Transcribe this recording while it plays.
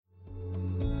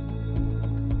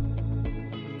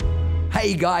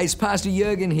Hey guys, Pastor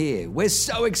Jurgen here. We're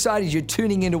so excited you're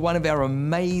tuning into one of our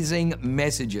amazing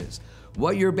messages.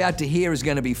 What you're about to hear is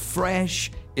going to be fresh,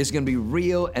 it's going to be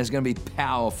real, and it's going to be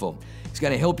powerful. It's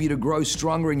going to help you to grow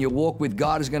stronger in your walk with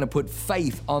God. It's going to put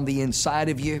faith on the inside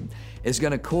of you. It's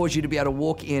going to cause you to be able to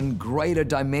walk in greater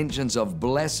dimensions of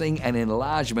blessing and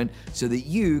enlargement so that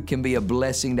you can be a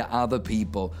blessing to other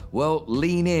people. Well,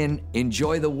 lean in,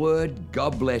 enjoy the word.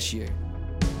 God bless you.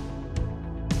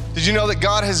 Did you know that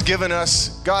God has given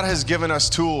us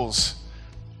tools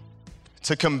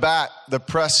to combat the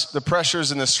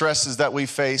pressures and the stresses that we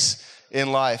face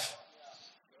in life?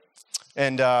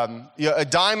 And a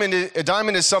diamond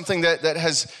is something that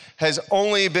has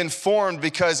only been formed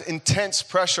because intense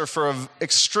pressure for an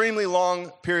extremely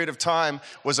long period of time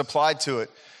was applied to it.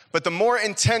 But the more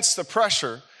intense the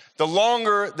pressure, the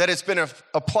longer that it's been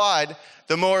applied,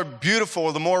 the more beautiful,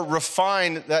 the more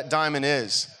refined that diamond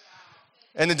is.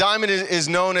 And the diamond is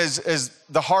known as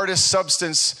the hardest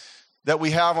substance that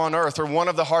we have on earth, or one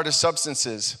of the hardest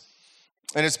substances.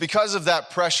 And it's because of that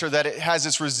pressure that it has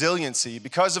its resiliency.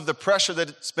 Because of the pressure that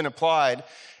it's been applied,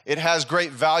 it has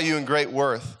great value and great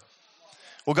worth.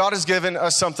 Well, God has given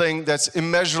us something that's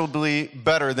immeasurably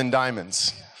better than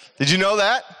diamonds. Did you know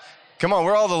that? Come on,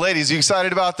 we're all the ladies. Are you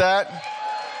excited about that?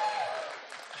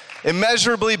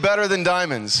 Immeasurably better than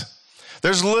diamonds.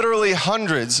 There's literally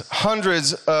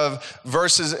hundreds of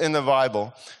verses in the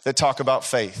Bible that talk about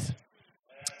faith.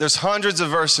 There's hundreds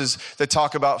of verses that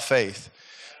talk about faith.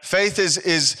 Faith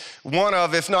is one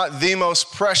of, if not the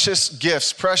most precious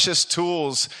gifts, precious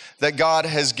tools that God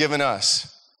has given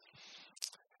us.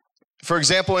 For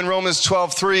example, in Romans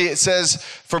 12:3, it says,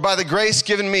 "For by the grace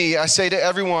given me, I say to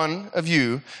every one of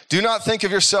you, do not think of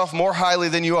yourself more highly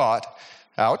than you ought."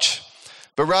 Ouch.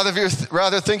 But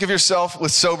rather think of yourself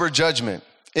with sober judgment,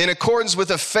 in accordance with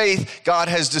the faith God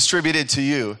has distributed to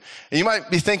you. And you might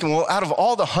be thinking, well, out of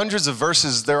all the hundreds of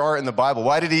verses there are in the Bible,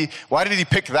 why did he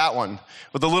pick that one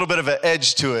with a little bit of an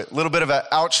edge to it, a little bit of an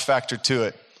ouch factor to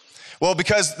it? Well,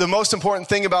 because the most important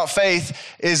thing about faith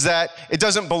is that it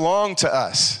doesn't belong to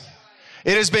us.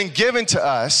 It has been given to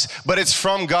us, but it's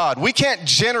from God. We can't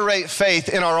generate faith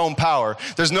in our own power.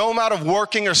 There's no amount of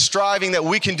working or striving that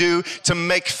we can do to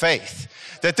make faith.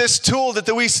 That this tool,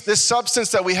 this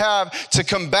substance that we have to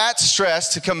combat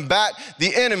stress, to combat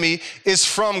the enemy, is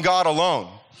from God alone.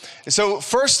 And so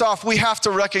first off, we have to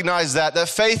recognize that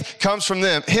faith comes from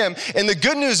Him. And the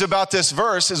good news about this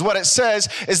verse is what it says,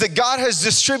 is that God has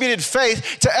distributed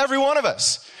faith to every one of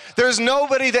us. There's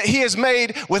nobody that He has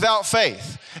made without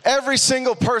faith. Every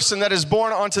single person that is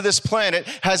born onto this planet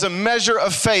has a measure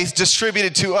of faith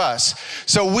distributed to us.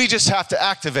 So we just have to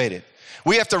activate it.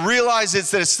 We have to realize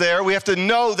that it's there. We have to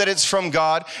know that it's from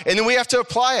God. And then we have to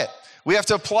apply it. We have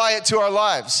to apply it to our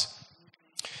lives.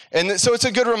 And so it's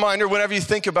a good reminder whenever you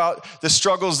think about the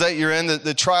struggles that you're in,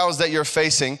 the trials that you're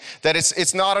facing, that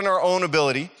it's not in our own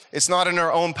ability. It's not in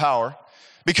our own power.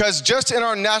 Because just in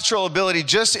our natural ability,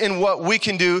 just in what we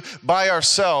can do by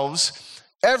ourselves,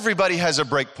 everybody has a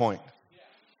break point.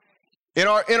 In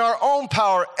our own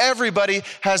power, everybody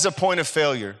has a point of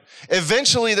failure.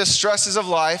 Eventually, the stresses of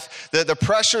life, the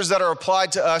pressures that are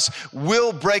applied to us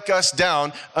will break us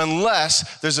down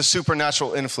unless there's a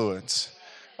supernatural influence.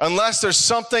 Unless there's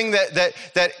something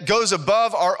that goes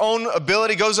above our own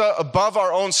ability, goes above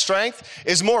our own strength,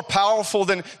 is more powerful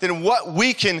than what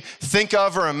we can think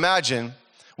of or imagine.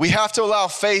 We have to allow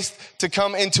faith to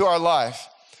come into our life.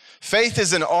 Faith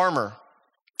is an armor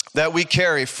that we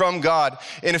carry from God.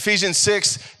 In Ephesians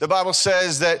 6, the Bible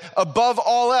says that above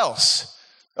all else,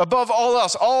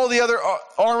 all the other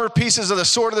armor pieces of the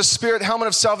sword of the Spirit, helmet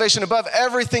of salvation, above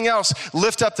everything else,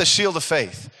 lift up the shield of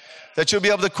faith, that you'll be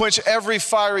able to quench every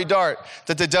fiery dart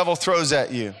that the devil throws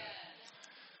at you.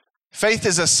 Faith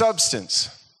is a substance.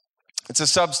 It's a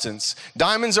substance.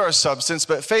 Diamonds are a substance,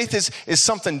 but faith is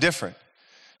something different.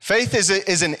 Faith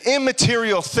is an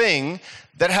immaterial thing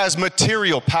that has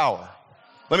material power.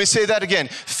 Let me say that again.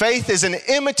 Faith is an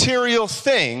immaterial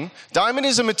thing. Diamond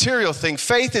is a material thing.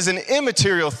 Faith is an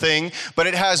immaterial thing, but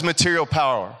it has material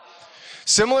power.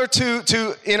 Similar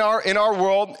to in our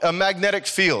world, a magnetic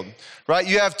field, right?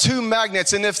 You have two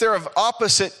magnets, and if they're of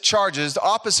opposite charges, the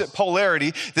opposite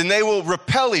polarity, then they will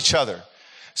repel each other.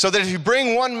 So that if you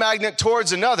bring one magnet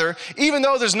towards another, even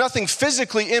though there's nothing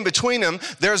physically in between them,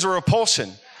 there's a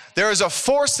repulsion. There is a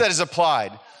force that is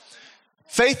applied.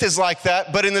 Faith is like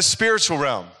that, but in the spiritual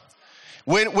realm.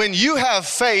 When you have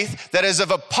faith that is of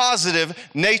a positive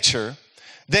nature,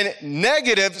 then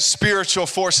negative spiritual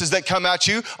forces that come at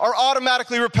you are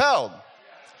automatically repelled.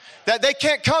 That they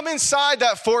can't come inside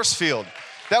that force field.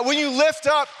 That when you lift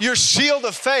up your shield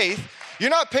of faith, You're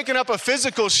not picking up a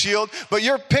physical shield, but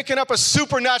you're picking up a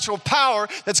supernatural power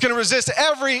that's going to resist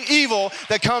every evil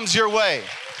that comes your way.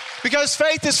 Because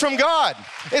faith is from God.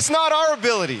 It's not our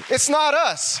ability. It's not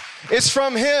us. It's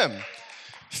from Him.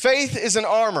 Faith is an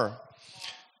armor.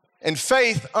 And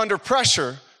faith under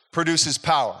pressure produces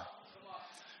power.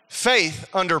 Faith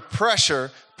under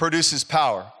pressure produces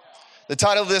power. The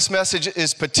title of this message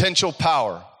is Potential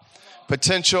Power.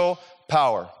 Potential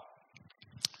power.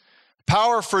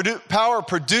 Power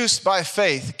produced by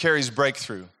faith carries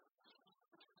breakthrough.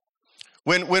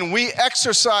 When we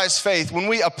exercise faith, when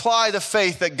we apply the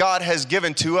faith that God has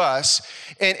given to us,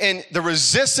 and the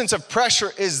resistance of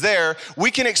pressure is there,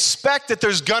 we can expect that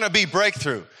there's gonna be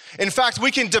breakthrough. In fact,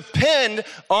 we can depend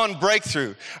on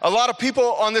breakthrough. A lot of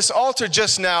people on this altar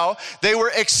just now, they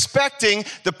were expecting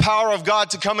the power of God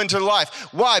to come into their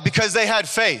life. Why? Because they had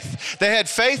faith. They had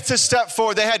faith to step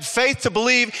forward. They had faith to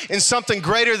believe in something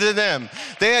greater than them.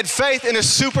 They had faith in a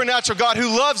supernatural God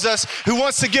who loves us, who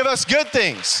wants to give us good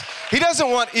things. He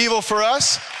doesn't want evil for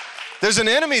us. There's an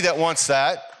enemy that wants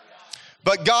that.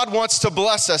 But God wants to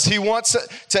bless us. He wants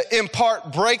to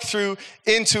impart breakthrough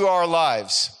into our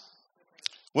lives.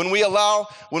 When we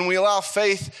allow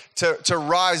faith to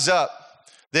rise up,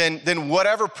 then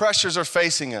whatever pressures are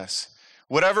facing us,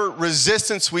 whatever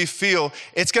resistance we feel,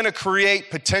 it's gonna create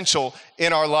potential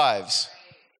in our lives.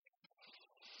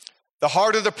 The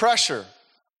harder the pressure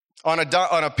on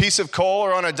a piece of coal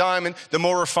or on a diamond, the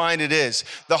more refined it is.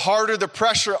 The harder the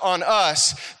pressure on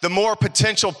us, the more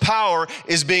potential power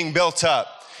is being built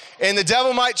up. And the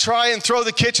devil might try and throw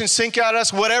the kitchen sink at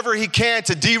us, whatever he can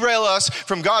to derail us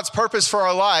from God's purpose for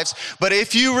our lives. But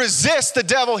if you resist the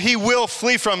devil, he will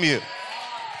flee from you.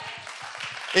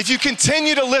 If you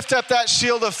continue to lift up that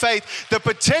shield of faith, the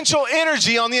potential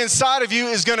energy on the inside of you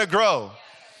is gonna grow.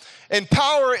 And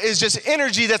power is just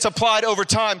energy that's applied over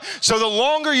time. So the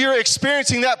longer you're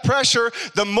experiencing that pressure,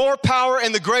 the more power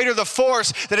and the greater the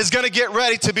force that is gonna get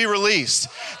ready to be released.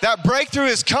 That breakthrough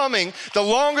is coming. The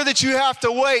longer that you have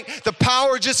to wait, the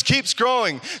power just keeps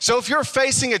growing. So if you're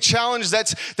facing a challenge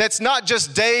that's not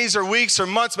just days or weeks or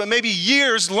months, but maybe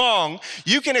years long,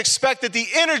 you can expect that the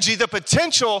energy, the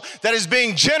potential that is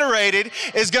being generated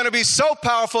is gonna be so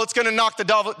powerful, it's gonna knock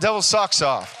the devil's socks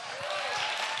off.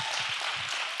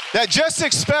 That just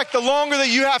expect the longer that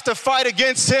you have to fight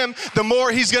against him, the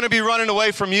more he's gonna be running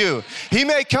away from you. He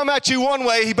may come at you one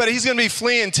way, but he's gonna be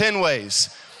fleeing 10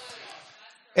 ways.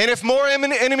 And if more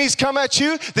enemies come at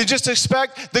you, then just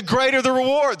expect the greater the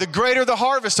reward, the greater the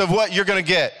harvest of what you're gonna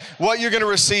get, what you're gonna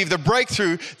receive, the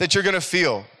breakthrough that you're gonna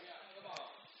feel.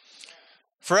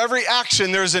 For every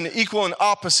action, there's an equal and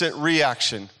opposite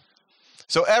reaction.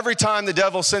 So every time the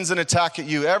devil sends an attack at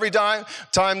you, every time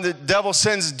the devil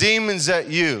sends demons at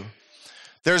you,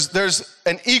 there's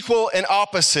an equal and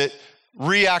opposite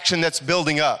reaction that's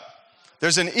building up.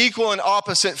 There's an equal and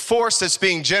opposite force that's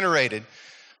being generated.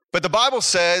 But the Bible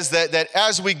says that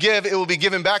as we give, it will be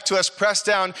given back to us, pressed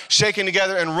down, shaken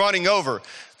together, and running over.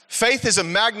 Faith is a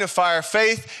magnifier.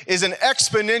 Faith is an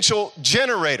exponential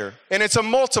generator, and it's a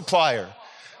multiplier.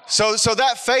 So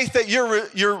that faith that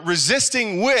you're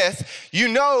resisting with, you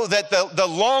know that the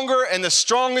longer and the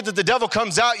stronger that the devil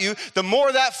comes at you, the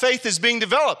more that faith is being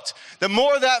developed, the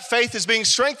more that faith is being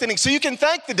strengthening. So you can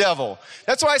thank the devil.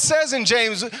 That's why it says in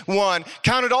James 1,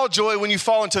 count it all joy when you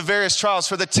fall into various trials,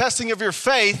 for the testing of your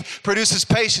faith produces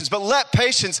patience. But let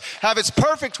patience have its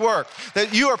perfect work,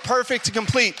 that you are perfect and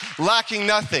complete, lacking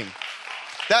nothing.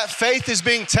 That faith is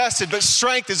being tested, but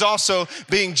strength is also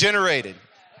being generated.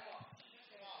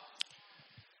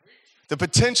 The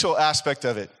potential aspect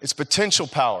of it, it's potential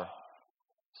power.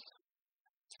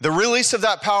 The release of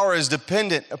that power is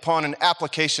dependent upon an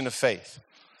application of faith.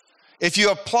 If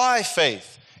you apply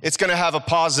faith, it's gonna have a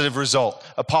positive result,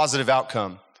 a positive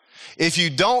outcome. If you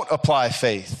don't apply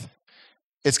faith,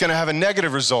 it's gonna have a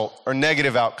negative result or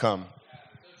negative outcome.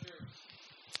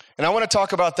 And I wanna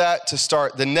talk about that to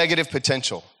start, the negative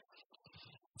potential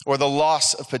or the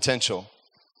loss of potential.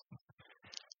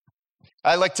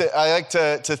 I like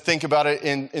to think about it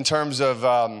in terms of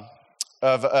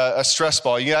a stress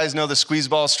ball. You guys know the squeeze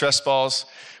balls, stress balls.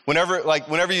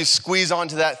 Whenever you squeeze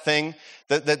onto that thing,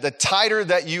 the tighter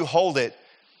that you hold it,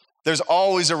 there's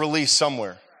always a release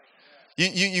somewhere.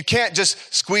 You can't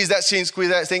just squeeze that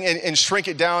thing and shrink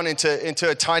it down into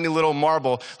a tiny little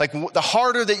marble. Like the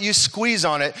harder that you squeeze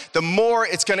on it, the more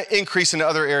it's gonna increase into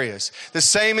other areas. The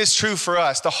same is true for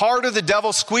us. The harder the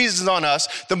devil squeezes on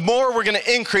us, the more we're gonna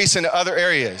increase into other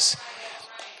areas.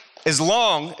 As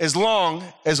long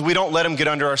as we don't let him get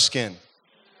under our skin.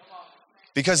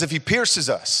 Because if he pierces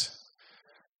us,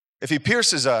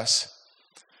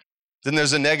 then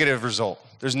there's a negative result.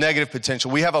 There's negative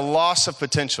potential. We have a loss of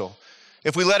potential.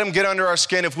 If we let them get under our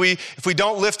skin, if we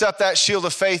don't lift up that shield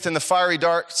of faith and the fiery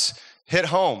darts hit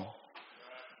home,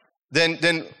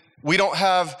 then we don't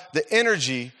have the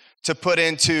energy to put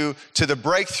into the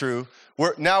breakthrough.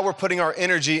 Now we're putting our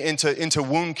energy into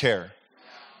wound care.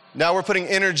 Now we're putting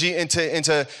energy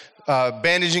into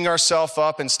bandaging ourselves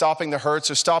up and stopping the hurts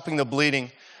or stopping the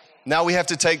bleeding. Now we have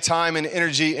to take time and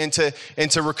energy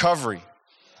into recovery.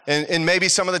 And maybe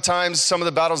some of the times, some of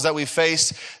the battles that we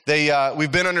faced,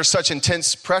 we've been under such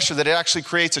intense pressure that it actually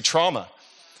creates a trauma.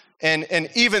 And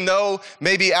even though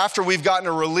maybe after we've gotten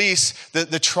a release,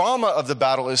 the trauma of the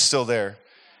battle is still there.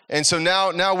 And so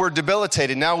now we're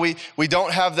debilitated. Now we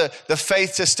don't have the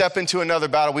faith to step into another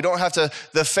battle. We don't have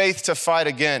the faith to fight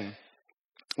again.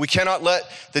 We cannot let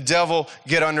the devil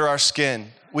get under our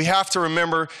skin. We have to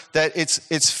remember that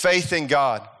it's faith in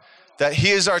God, that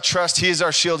he is our trust, he is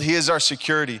our shield, he is our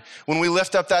security. When we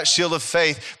lift up that shield of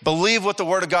faith, believe what the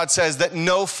word of God says, that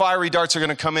no fiery darts are going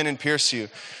to come in and pierce you.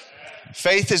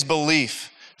 Faith is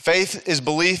belief. Faith is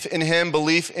belief in him,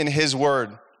 belief in his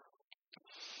word.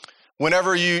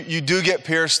 Whenever you do get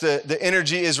pierced, the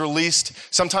energy is released,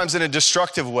 sometimes in a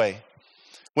destructive way.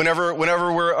 Whenever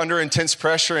we're under intense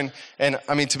pressure, and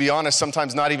I mean, to be honest,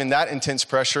 sometimes not even that intense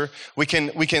pressure, we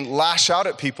can lash out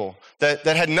at people that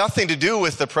had nothing to do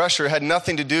with the pressure, had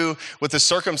nothing to do with the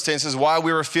circumstances, why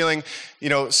we were feeling,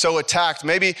 so attacked.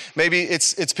 Maybe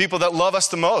it's people that love us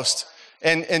the most.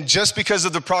 And just because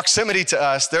of the proximity to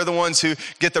us, they're the ones who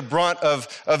get the brunt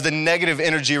of the negative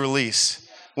energy release.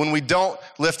 When we don't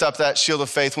lift up that shield of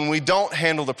faith, when we don't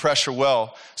handle the pressure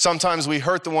well, sometimes we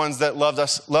hurt the ones that love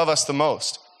us the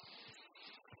most.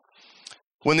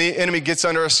 When the enemy gets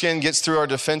under our skin, gets through our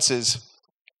defenses,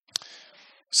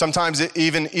 sometimes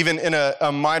even in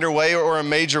a minor way or a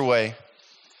major way.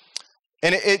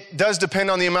 And it does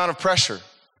depend on the amount of pressure.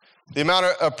 The amount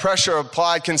of pressure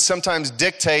applied can sometimes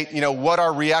dictate, what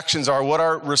our reactions are, what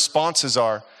our responses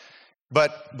are.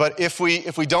 But if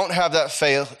we don't have that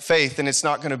faith, then it's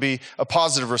not going to be a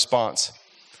positive response.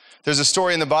 There's a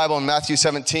story in the Bible in Matthew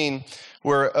 17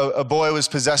 where a boy was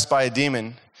possessed by a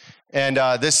demon. And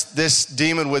this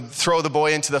demon would throw the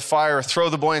boy into the fire, throw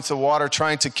the boy into the water,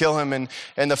 trying to kill him.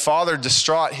 And the father,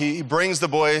 distraught, he brings the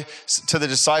boy to the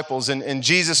disciples. And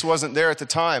Jesus wasn't there at the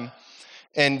time.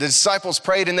 And the disciples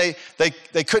prayed, and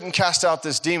they couldn't cast out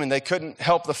this demon. They couldn't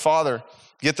help the father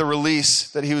get the release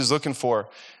that he was looking for.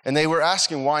 And they were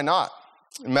asking, why not?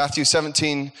 In Matthew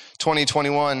 17, 20,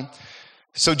 21.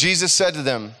 So Jesus said to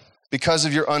them, because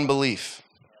of your unbelief.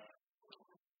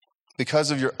 Because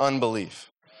of your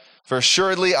unbelief. For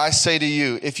assuredly I say to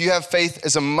you, if you have faith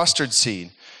as a mustard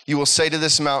seed, you will say to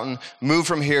this mountain, move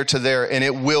from here to there, and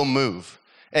it will move.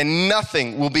 And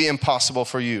nothing will be impossible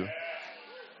for you.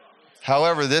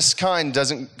 However, this kind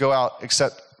doesn't go out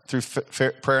except through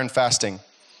prayer and fasting.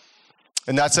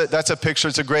 And that's a picture,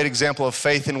 it's a great example of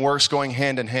faith and works going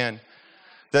hand in hand.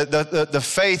 The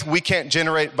faith we can't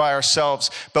generate by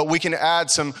ourselves, but we can add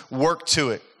some work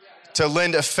to it to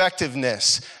lend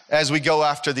effectiveness as we go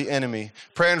after the enemy.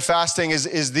 Prayer and fasting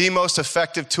is the most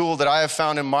effective tool that I have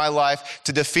found in my life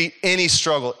to defeat any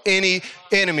struggle, any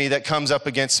enemy that comes up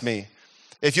against me.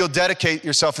 If you'll dedicate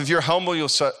yourself, if you're humble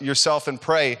yourself and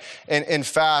pray and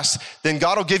fast, then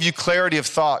God will give you clarity of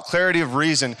thought, clarity of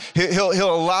reason.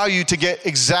 He'll allow you to get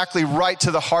exactly right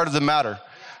to the heart of the matter.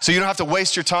 So you don't have to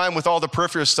waste your time with all the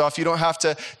peripheral stuff. You don't have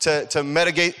to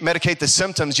medicate the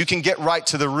symptoms. You can get right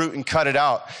to the root and cut it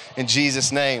out in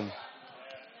Jesus' name.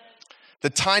 The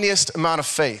tiniest amount of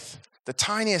faith,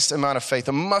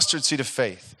 a mustard seed of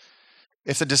faith,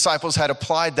 if the disciples had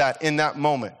applied that in that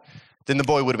moment, then the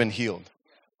boy would have been healed.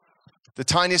 The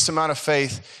tiniest amount of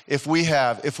faith, if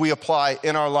we apply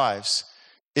in our lives,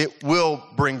 it will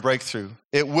bring breakthrough.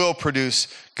 It will produce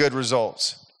good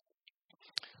results.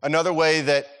 Another way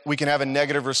that we can have a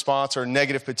negative response or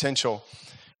negative potential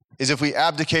is if we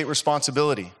abdicate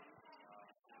responsibility.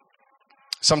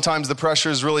 Sometimes the pressure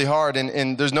is really hard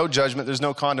and there's no judgment, there's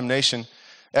no condemnation.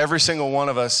 Every single one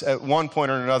of us at one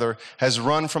point or another has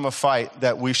run from a fight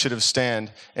that we should have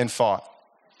stand and fought.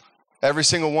 Every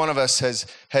single one of us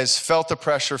has felt the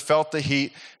pressure, felt the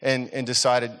heat, and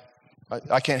decided,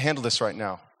 I can't handle this right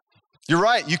now. You're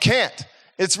right, you can't.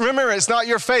 Remember, it's not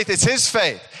your faith, it's his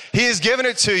faith. He has given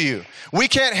it to you. We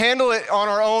can't handle it on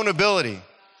our own ability,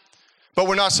 but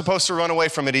we're not supposed to run away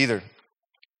from it either.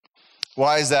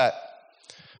 Why is that?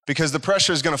 Because the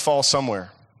pressure is going to fall somewhere.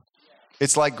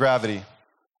 It's like gravity.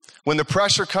 When the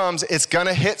pressure comes, it's going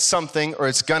to hit something or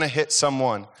it's going to hit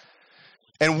someone.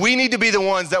 And we need to be the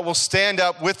ones that will stand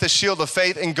up with the shield of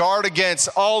faith and guard against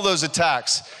all those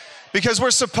attacks. Because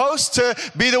we're supposed to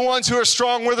be the ones who are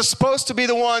strong. We're supposed to be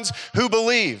the ones who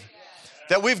believe.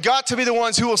 That we've got to be the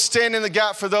ones who will stand in the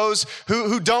gap for those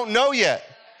who don't know yet.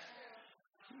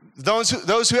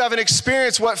 Those who haven't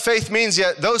experienced what faith means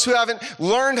yet. Those who haven't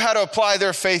learned how to apply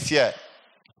their faith yet.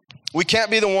 We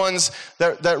can't be the ones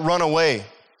that run away.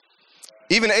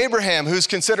 Even Abraham, who's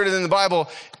considered in the Bible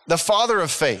the father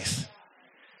of faith.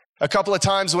 A couple of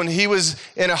times when he was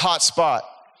in a hot spot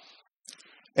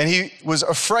and he was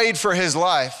afraid for his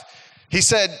life, he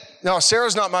said, no,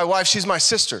 Sarah's not my wife, she's my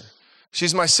sister.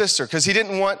 She's my sister, because he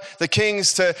didn't want the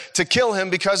kings to kill him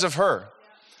because of her.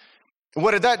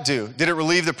 What did that do? Did it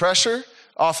relieve the pressure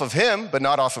off of him, but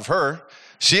not off of her?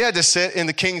 She had to sit in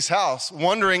the king's house,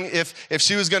 wondering if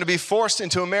she was going to be forced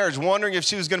into a marriage, wondering if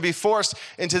she was going to be forced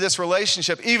into this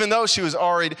relationship, even though she was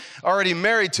already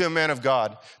married to a man of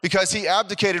God. Because he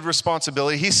abdicated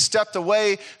responsibility, he stepped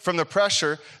away from the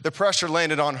pressure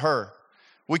landed on her.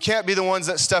 We can't be the ones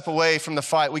that step away from the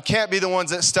fight. We can't be the ones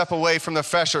that step away from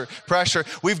the pressure.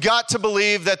 We've got to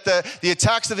believe that the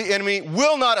attacks of the enemy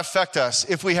will not affect us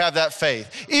if we have that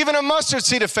faith. Even a mustard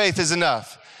seed of faith is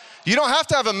enough. You don't have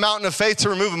to have a mountain of faith to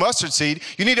remove a mustard seed.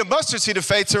 You need a mustard seed of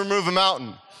faith to remove a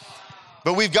mountain.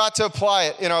 But we've got to apply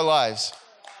it in our lives.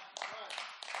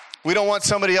 We don't want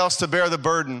somebody else to bear the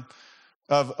burden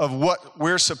of what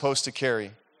we're supposed to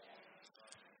carry.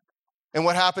 And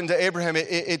what happened to Abraham,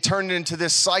 it turned into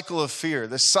this cycle of fear,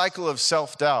 this cycle of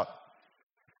self-doubt.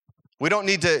 We don't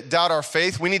need to doubt our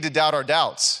faith. We need to doubt our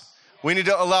doubts. We need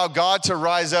to allow God to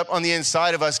rise up on the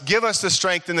inside of us, give us the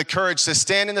strength and the courage to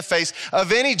stand in the face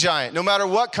of any giant, no matter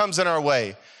what comes in our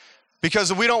way.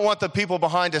 Because we don't want the people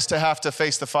behind us to have to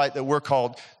face the fight that we're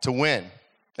called to win.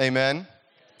 Amen?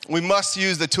 We must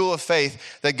use the tool of faith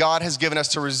that God has given us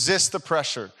to resist the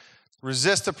pressure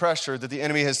that the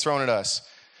enemy has thrown at us.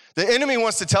 The enemy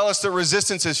wants to tell us that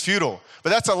resistance is futile, but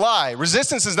that's a lie.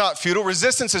 Resistance is not futile.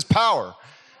 Resistance is power.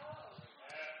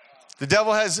 The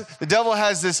devil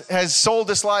has sold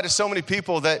this lie to so many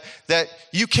people that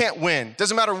you can't win.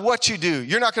 Doesn't matter what you do.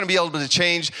 You're not going to be able to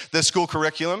change the school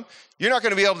curriculum. You're not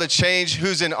going to be able to change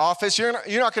who's in office. You're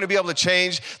not going to be able to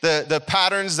change the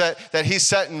patterns that he's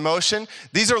set in motion.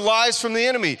 These are lies from the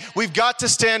enemy. We've got to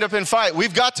stand up and fight.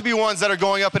 We've got to be ones that are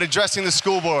going up and addressing the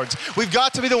school boards. We've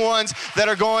got to be the ones that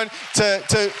are going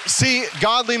to see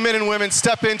godly men and women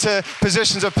step into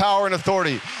positions of power and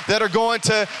authority, that are going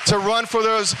to run for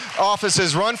those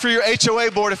offices, run for your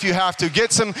HOA board if you have to,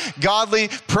 get some godly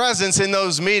presence in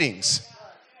those meetings.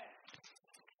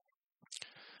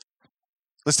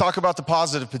 Let's talk about the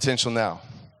positive potential now.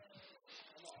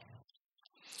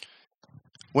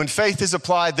 When faith is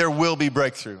applied, there will be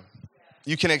breakthrough.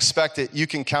 You can expect it. You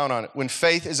can count on it. When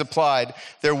faith is applied,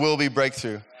 there will be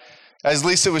breakthrough. As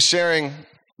Lisa was sharing,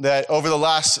 that over the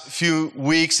last few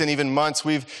weeks and even months,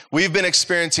 we've been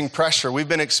experiencing pressure. We've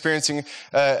been experiencing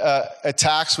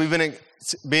attacks. We've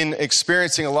been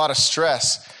experiencing a lot of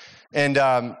stress.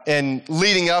 And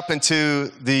leading up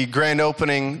into the grand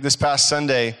opening this past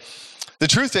Sunday, the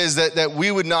truth is that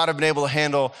we would not have been able to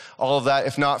handle all of that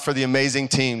if not for the amazing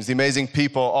teams, the amazing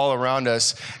people all around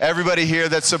us. Everybody here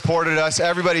that supported us,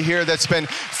 everybody here that's been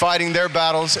fighting their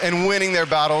battles and winning their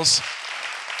battles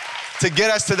to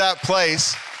get us to that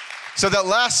place. So that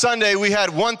last Sunday we had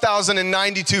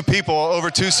 1,092 people over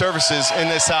 2 services in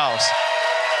this house.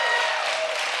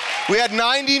 We had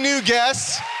 90 new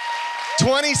guests,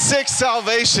 26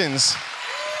 salvations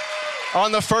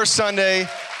on the first Sunday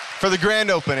for the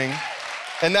grand opening.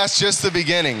 And that's just the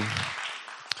beginning.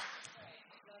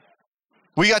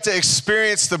 We got to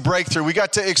experience the breakthrough. We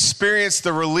got to experience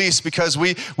the release because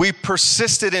we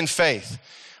persisted in faith.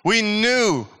 We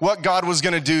knew what God was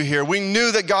going to do here. We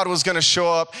knew that God was going to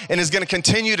show up and is going to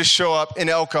continue to show up in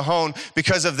El Cajon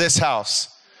because of this house.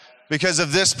 Because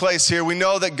of this place here. We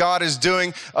know that God is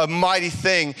doing a mighty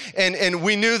thing. And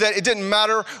we knew that it didn't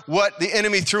matter what the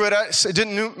enemy threw at us. It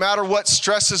didn't matter what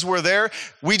stresses were there.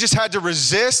 We just had to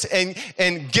resist and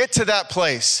get to that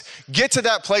place. Get to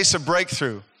that place of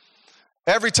breakthrough.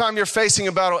 Every time you're facing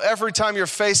a battle, every time you're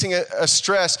facing a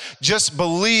stress, just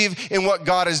believe in what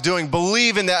God is doing.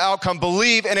 Believe in the outcome.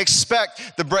 Believe and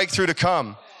expect the breakthrough to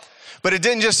come. But it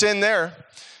didn't just end there.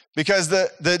 Because the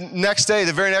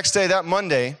very next day, that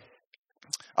Monday,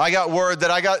 I got word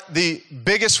that I got the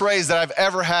biggest raise that I've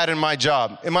ever had in my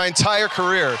job, in my entire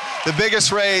career, the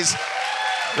biggest raise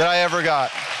that I ever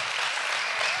got.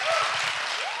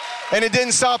 And it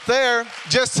didn't stop there.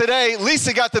 Just today,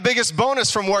 Lisa got the biggest bonus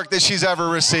from work that she's ever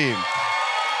received.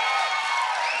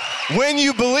 When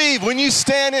you believe, when you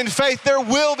stand in faith, there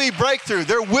will be breakthrough.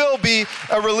 There will be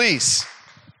a release.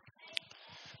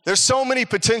 There's so many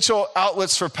potential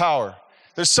outlets for power.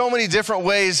 There's so many different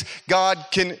ways God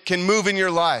can move in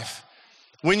your life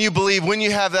when you believe, when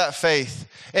you have that faith.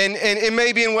 And it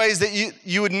may be in ways that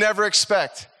you would never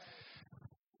expect.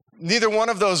 Neither one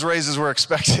of those raises were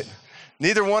expected.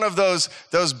 Neither one of those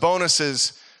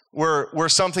bonuses were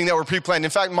something that were pre-planned.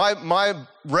 In fact, my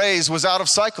raise was out of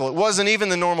cycle. It wasn't even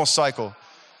the normal cycle.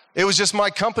 It was just my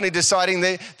company deciding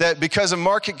that because of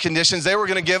market conditions, they were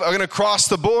going to give an across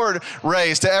the board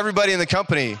raise to everybody in the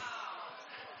company.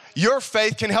 Your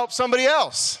faith can help somebody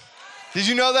else. Did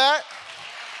you know that?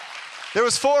 There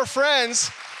was 4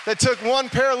 friends that took one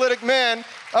paralytic man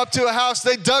up to a house.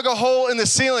 They dug a hole in the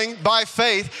ceiling by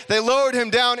faith. They lowered him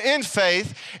down in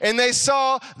faith, and they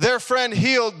saw their friend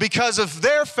healed because of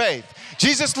their faith.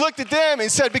 Jesus looked at them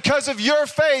and said, because of your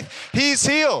faith, he's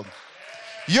healed.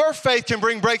 Your faith can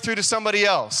bring breakthrough to somebody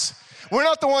else. We're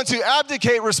not the ones who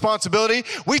abdicate responsibility.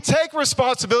 We take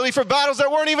responsibility for battles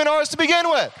that weren't even ours to begin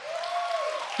with.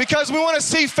 Because we want to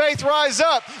see faith rise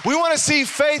up. We want to see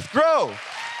faith grow.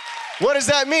 What does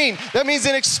that mean? That means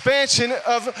an expansion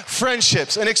of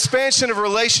friendships, an expansion of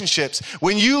relationships.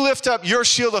 When you lift up your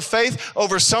shield of faith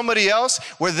over somebody else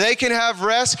where they can have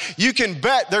rest, you can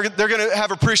bet they're going to have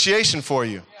appreciation for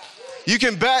you. You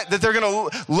can bet that they're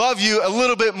going to love you a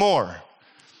little bit more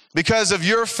because of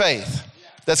your faith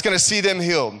that's going to see them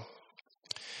healed.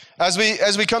 As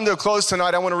we come to a close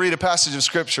tonight, I want to read a passage of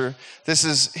scripture. This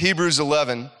is Hebrews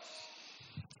 11.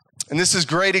 And this is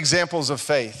great examples of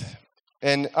faith.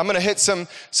 And I'm going to hit some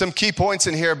key points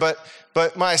in here, but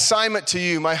my assignment to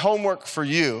you, my homework for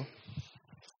you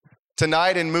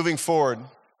tonight and moving forward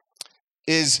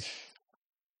is,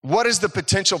 what is the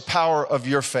potential power of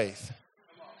your faith?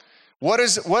 What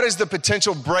is the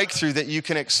potential breakthrough that you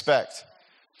can expect?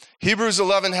 Hebrews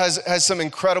 11 has some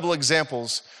incredible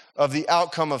examples of the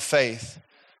outcome of faith,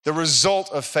 the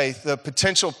result of faith, the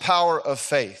potential power of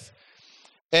faith.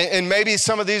 And maybe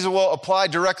some of these will apply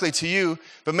directly to you,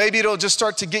 but maybe it'll just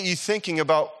start to get you thinking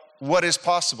about what is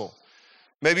possible.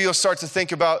 Maybe you'll start to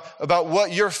think about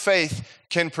what your faith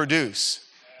can produce.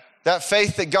 That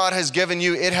faith that God has given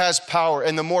you, it has power.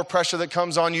 And the more pressure that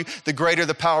comes on you, the greater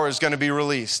the power is going to be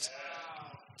released.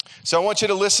 So I want you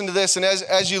to listen to this. And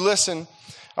as you listen,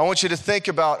 I want you to think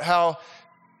about how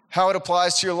it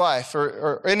applies to your life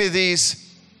or any of these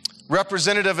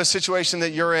representative of a situation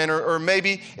that you're in, or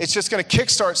maybe it's just going to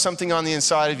kickstart something on the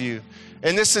inside of you.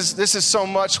 And this is so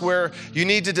much where you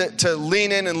need to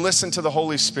lean in and listen to the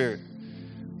Holy Spirit.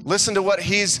 Listen to what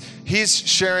He's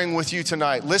sharing with you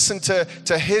tonight. Listen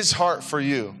to His heart for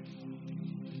you.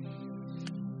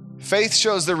 Faith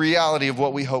shows the reality of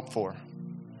what we hope for.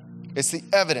 It's the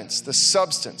evidence, the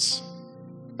substance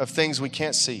of things we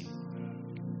can't see.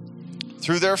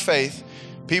 Through their faith,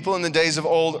 people in the days of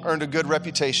old earned a good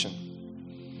reputation.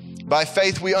 By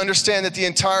faith, we understand that the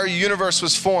entire universe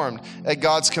was formed at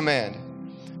God's command,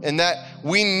 and that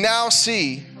we now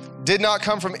see did not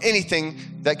come from anything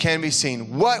that can be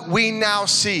seen. What we now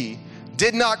see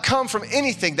did not come from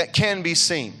anything that can be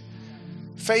seen.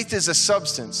 Faith is a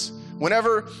substance.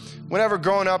 Whenever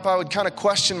growing up, I would kind of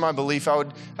question my belief. I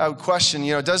would question,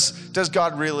 does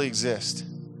God really exist?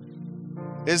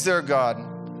 Is there a God?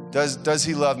 Does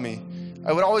He love me?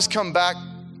 I would always come back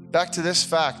to this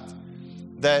fact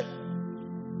that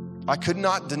I could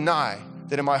not deny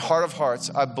that in my heart of hearts,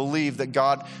 I believe that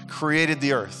God created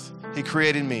the earth. He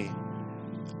created me.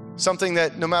 Something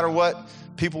that no matter what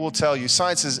people will tell you,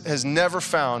 science has never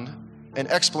found an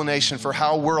explanation for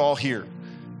how we're all here.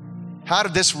 How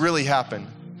did this really happen?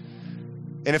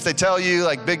 And if they tell you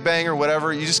like Big Bang or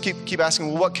whatever, you just keep asking,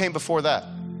 well, what came before that?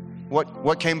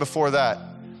 What came before that?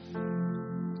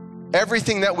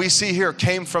 Everything that we see here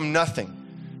came from nothing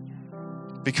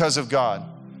because of God,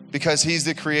 because He's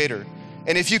the creator.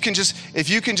 And if you can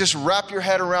just wrap your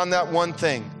head around that one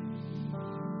thing,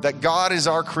 that God is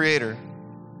our creator,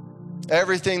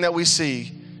 everything that we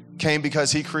see came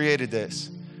because He created this,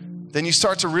 then you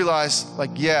start to realize,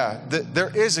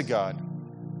 there is a God.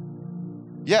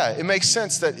 Yeah, it makes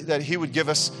sense that He would give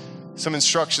us some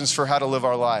instructions for how to live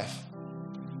our life.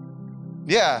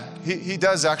 Yeah, He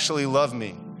does actually love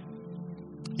me.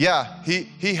 Yeah,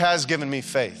 He has given me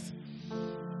faith.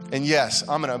 And yes,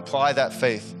 I'm going to apply that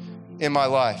faith in my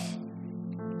life.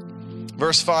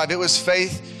 Verse 5, it was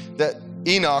faith that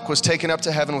Enoch was taken up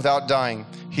to heaven without dying.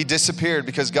 He disappeared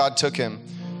because God took him.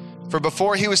 For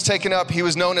before he was taken up, he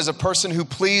was known as a person who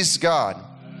pleased God.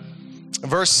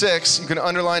 Verse 6, you can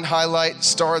underline, highlight,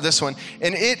 star this one.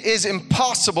 And it is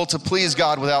impossible to please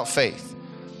God without faith.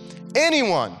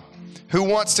 Anyone who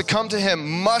wants to come to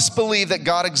Him must believe that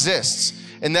God exists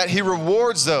and that He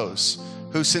rewards those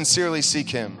who sincerely seek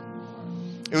Him.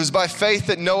 It was by faith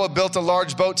that Noah built a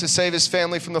large boat to save his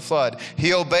family from the flood.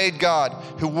 He obeyed God,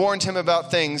 who warned him about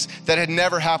things that had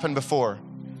never happened before.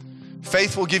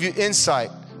 Faith will give you insight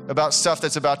about stuff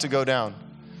that's about to go down.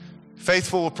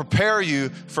 Faith will prepare you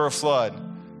for a flood.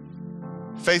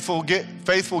 Faith will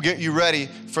get you ready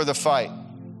for the fight.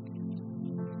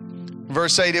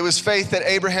 Verse 8, it was faith that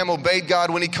Abraham obeyed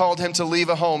God when he called him to leave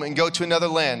a home and go to another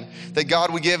land that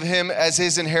God would give him as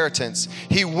his inheritance.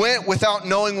 He went without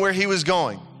knowing where he was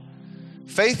going.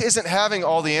 Faith isn't having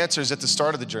all the answers at the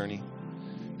start of the journey.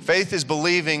 Faith is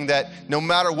believing that no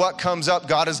matter what comes up,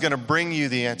 God is going to bring you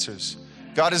the answers.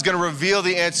 God is going to reveal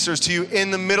the answers to you in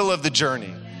the middle of the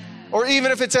journey, or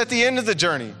even if it's at the end of the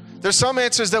journey. There's some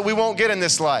answers that we won't get in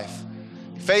this life.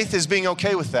 Faith is being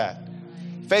okay with that.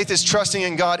 Faith is trusting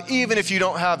in God even if you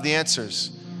don't have the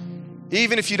answers,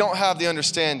 even if you don't have the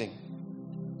understanding.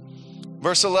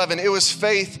 Verse 11, it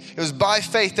was by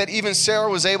faith that even Sarah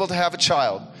was able to have a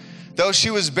child. Though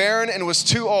she was barren and was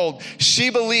too old, she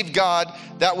believed God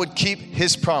that would keep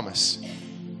his promise.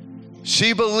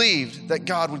 She believed that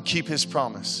God would keep his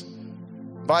promise.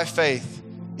 By faith,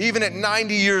 even at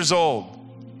 90 years old,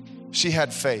 she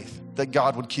had faith that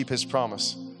God would keep his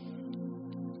promise.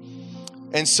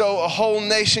 And so a whole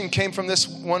nation came from this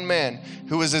one man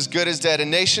who was as good as dead. A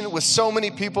nation with so many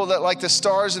people that like the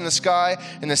stars in the sky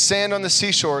and the sand on the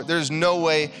seashore, there's no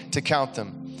way to count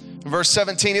them. Verse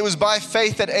 17, it was by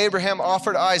faith that Abraham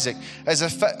offered Isaac as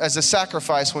a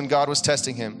sacrifice when God was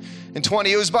testing him. And 20,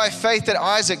 it was by faith that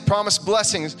Isaac promised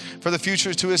blessings for the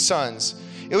future to his sons.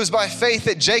 It was by faith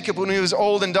that Jacob, when he was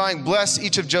old and dying, blessed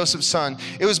each of Joseph's sons.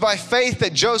 It was by faith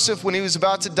that Joseph, when he was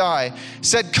about to die,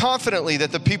 said confidently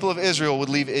that the people of Israel would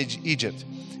leave Egypt.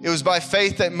 It was by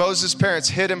faith that Moses' parents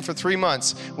hid him for 3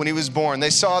 months when he was born. They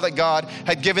saw that God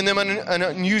had given them an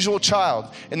unusual child,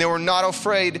 and they were not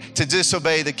afraid to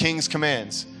disobey the king's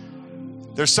commands.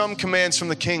 There's some commands from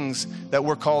the kings that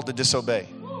we're called to disobey.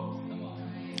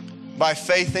 By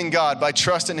faith in God, by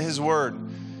trust in his word.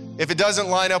 If it doesn't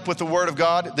line up with the word of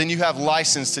God, then you have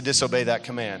license to disobey that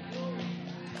command.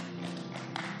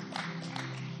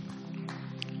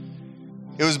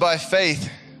 It was by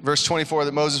faith, verse 24,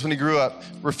 that Moses, when he grew up,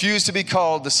 refused to be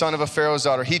called the son of a Pharaoh's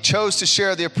daughter. He chose to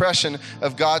share the oppression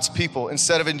of God's people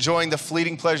instead of enjoying the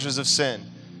fleeting pleasures of sin.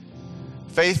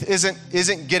 Faith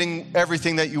isn't getting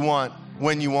everything that you want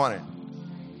when you want it.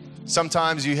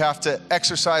 Sometimes you have to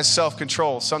exercise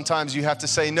self-control. Sometimes you have to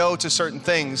say no to certain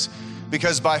things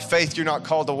because by faith you're not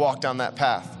called to walk down that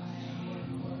path.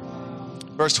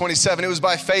 Verse 27, it was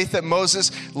by faith that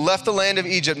Moses left the land of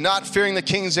Egypt, not fearing the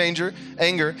king's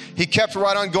anger. He kept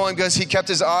right on going because he kept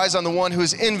his eyes on the one who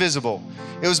is invisible.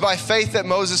 It was by faith that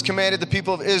Moses commanded the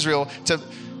people of Israel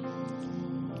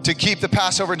to keep the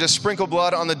Passover and to sprinkle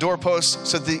blood on the doorposts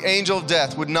so that the angel of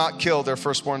death would not kill their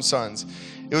firstborn sons.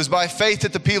 It was by faith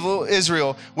that the people of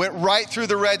Israel went right through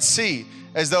the Red Sea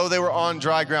as though they were on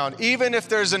dry ground. Even if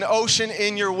there's an ocean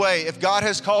in your way, if God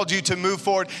has called you to move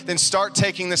forward, then start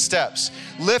taking the steps.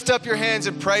 Lift up your hands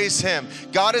and praise him.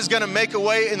 God is going to make a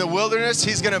way in the wilderness.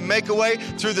 He's going to make a way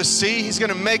through the sea. He's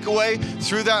going to make a way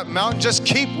through that mountain. Just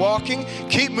keep walking.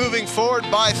 Keep moving forward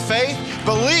by faith.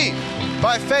 Believe.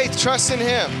 By faith, trust in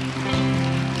him.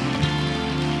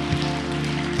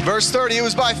 Verse 30, it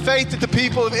was by faith that the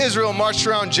people of Israel marched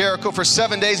around Jericho for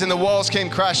 7 days and the walls came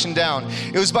crashing down.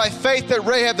 It was by faith that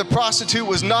Rahab the prostitute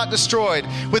was not destroyed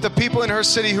with the people in her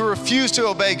city who refused to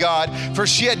obey God, for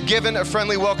she had given a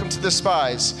friendly welcome to the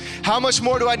spies. How much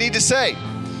more do I need to say?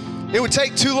 It would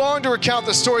take too long to recount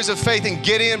the stories of faith in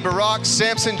Gideon, Barak,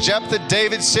 Samson, Jephthah,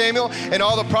 David, Samuel, and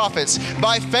all the prophets.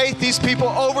 By faith, these people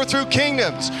overthrew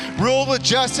kingdoms, ruled with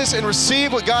justice, and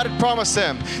received what God had promised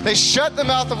them. They shut the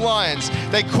mouth of lions.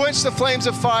 They quenched the flames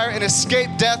of fire and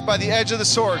escaped death by the edge of the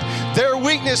sword. Their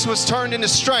weakness was turned into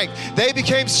strength. They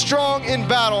became strong in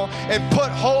battle and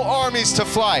put whole armies to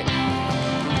flight.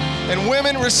 And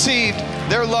women received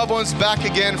their loved ones back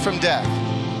again from death.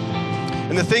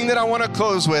 And the thing that I want to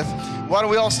close with, why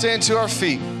don't we all stand to our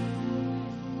feet?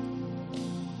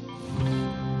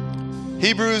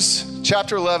 Hebrews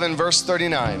chapter 11, verse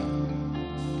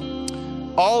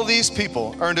 39. All these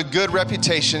people earned a good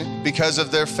reputation because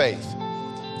of their faith.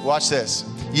 Watch this.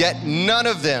 Yet none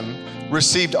of them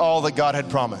received all that God had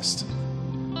promised.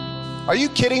 Are you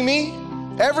kidding me?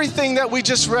 Everything that we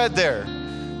just read there,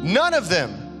 none of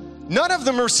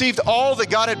them received all that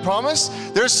God had promised.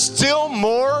 There's still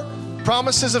more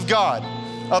promises of God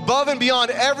above and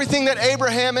beyond everything that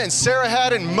Abraham and Sarah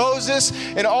had and Moses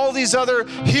and all these other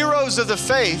heroes of the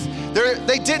faith.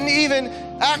 They didn't even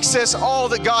access all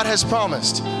that God has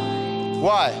promised.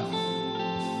 Why?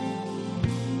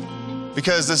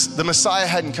 Because the Messiah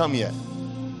hadn't come yet.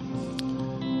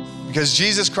 because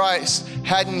Jesus Christ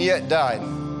hadn't yet died.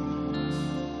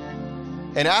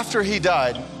 And after he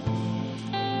died,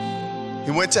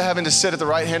 he went to heaven to sit at the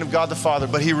right hand of God the Father,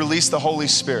 but he released the Holy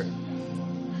Spirit.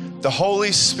 The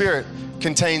Holy Spirit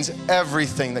contains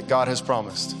everything that God has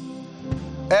promised.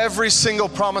 Every single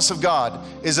promise of God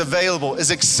is available, is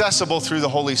accessible through the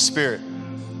Holy Spirit.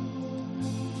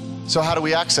 So how do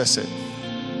we access it?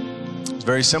 It's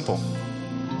very simple.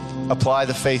 Apply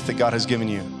the faith that God has given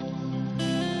you.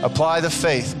 Apply the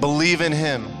faith. Believe in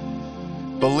him.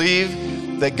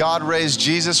 Believe that God raised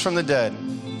Jesus from the dead.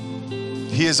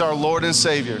 He is our Lord and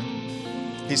Savior.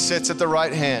 He sits at the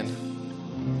right hand.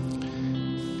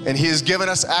 And he has given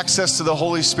us access to the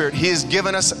Holy Spirit. He has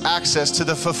given us access to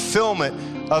the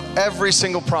fulfillment of every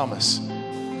single promise.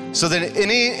 So that in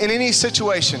any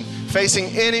situation, facing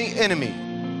any enemy,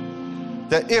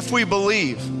 that if we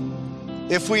believe,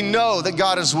 if we know that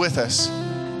God is with us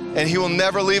and he will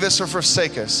never leave us or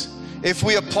forsake us, if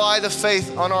we apply the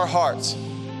faith on our hearts,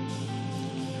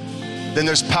 then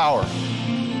there's power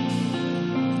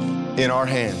in our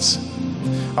hands.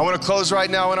 I want to close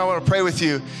right now and I want to pray with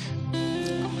you.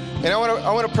 And I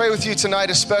want to pray with you tonight,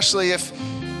 especially if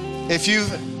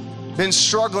you've been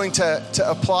struggling to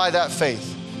apply that faith.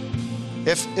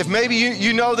 If maybe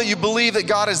you know that you believe that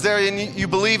God is there and you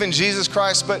believe in Jesus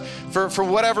Christ, but for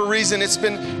whatever reason it's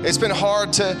been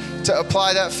hard to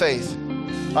apply that faith.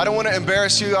 I don't want to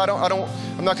embarrass you.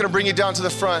 I'm not going to bring you down to the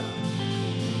front.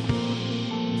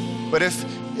 But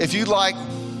if you'd like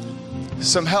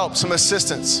some help, some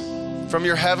assistance from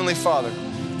your Heavenly Father,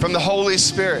 from the Holy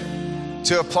Spirit,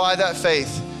 to apply that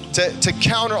faith, to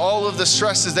counter all of the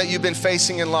stresses that you've been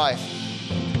facing in life.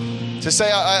 To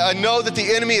say, I know that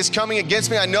the enemy is coming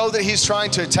against me. I know that he's trying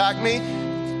to attack me,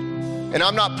 and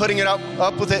I'm not putting it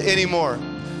up with it anymore.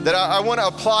 That I want to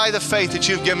apply the faith that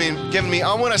you've given me.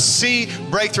 I want to see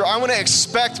breakthrough. I want to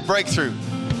expect breakthrough.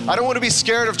 I don't want to be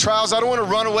scared of trials. I don't want to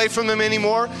run away from them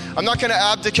anymore. I'm not going to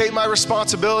abdicate my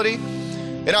responsibility.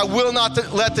 And I will not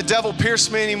let the devil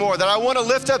pierce me anymore. That I want to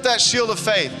lift up that shield of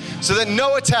faith so that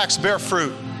no attacks bear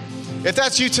fruit. If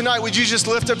that's you tonight, would you just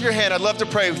lift up your hand? I'd love to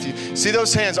pray with you. See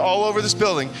those hands all over this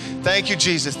building. Thank you,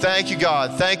 Jesus. Thank you,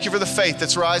 God. Thank you for the faith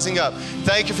that's rising up.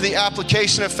 Thank you for the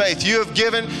application of faith. You have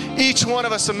given each one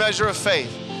of us a measure of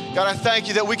faith. God, I thank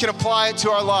you that we can apply it to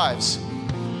our lives.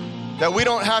 That we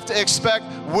don't have to expect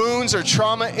wounds or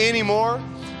trauma anymore.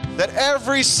 That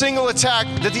every single attack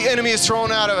that the enemy is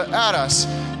throwing at us,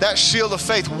 that shield of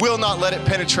faith will not let it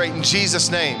penetrate in Jesus'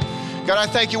 name. God, I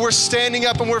thank you. We're standing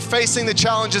up and we're facing the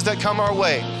challenges that come our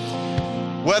way.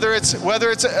 Whether it's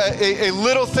a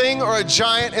little thing or a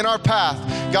giant in our path,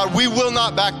 God, we will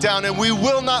not back down and we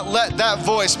will not let that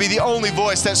voice be the only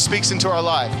voice that speaks into our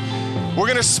life. We're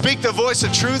going to speak the voice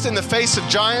of truth in the face of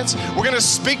giants. We're going to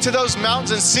speak to those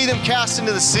mountains and see them cast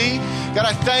into the sea. God,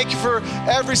 I thank you for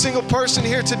every single person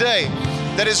here today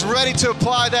that is ready to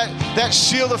apply that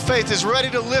shield of faith, is ready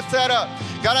to lift that up.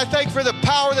 God, I thank you for the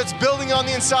power that's building on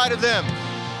the inside of them.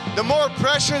 The more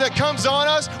pressure that comes on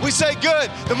us, we say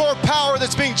good. The more power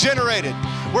that's being generated.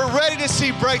 We're ready to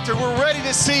see breakthrough. We're ready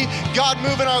to see God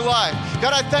move in our life.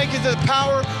 God, I thank you that the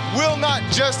power will not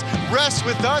just rest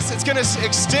with us. It's going to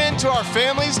extend to our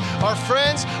families, our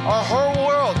friends, our whole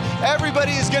world.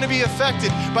 Everybody is going to be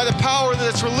affected by the power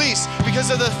that's released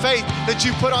because of the faith that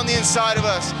you put on the inside of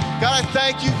us. God, I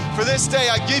thank you for this day.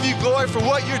 I give you glory for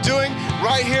what you're doing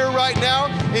right here, right now,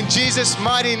 in Jesus'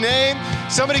 mighty name.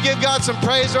 Somebody give God some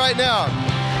praise right now.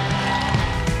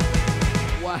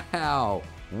 Wow.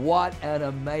 What an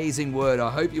amazing word. I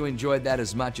hope you enjoyed that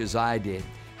as much as I did.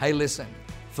 Hey, listen,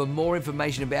 for more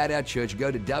information about our church,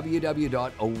 go to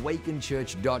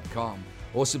www.awakenchurch.com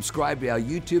or subscribe to our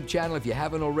YouTube channel if you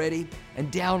haven't already,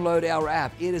 and download our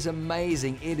app. It is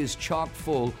amazing. It is chock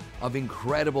full of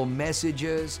incredible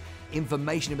messages,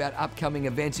 information about upcoming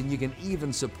events, and you can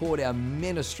even support our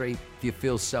ministry if you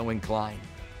feel so inclined.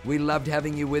 We loved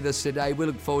having you with us today. We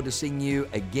look forward to seeing you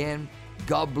again.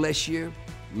 God bless you.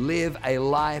 Live a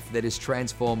life that is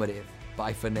transformative.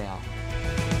 Bye for now.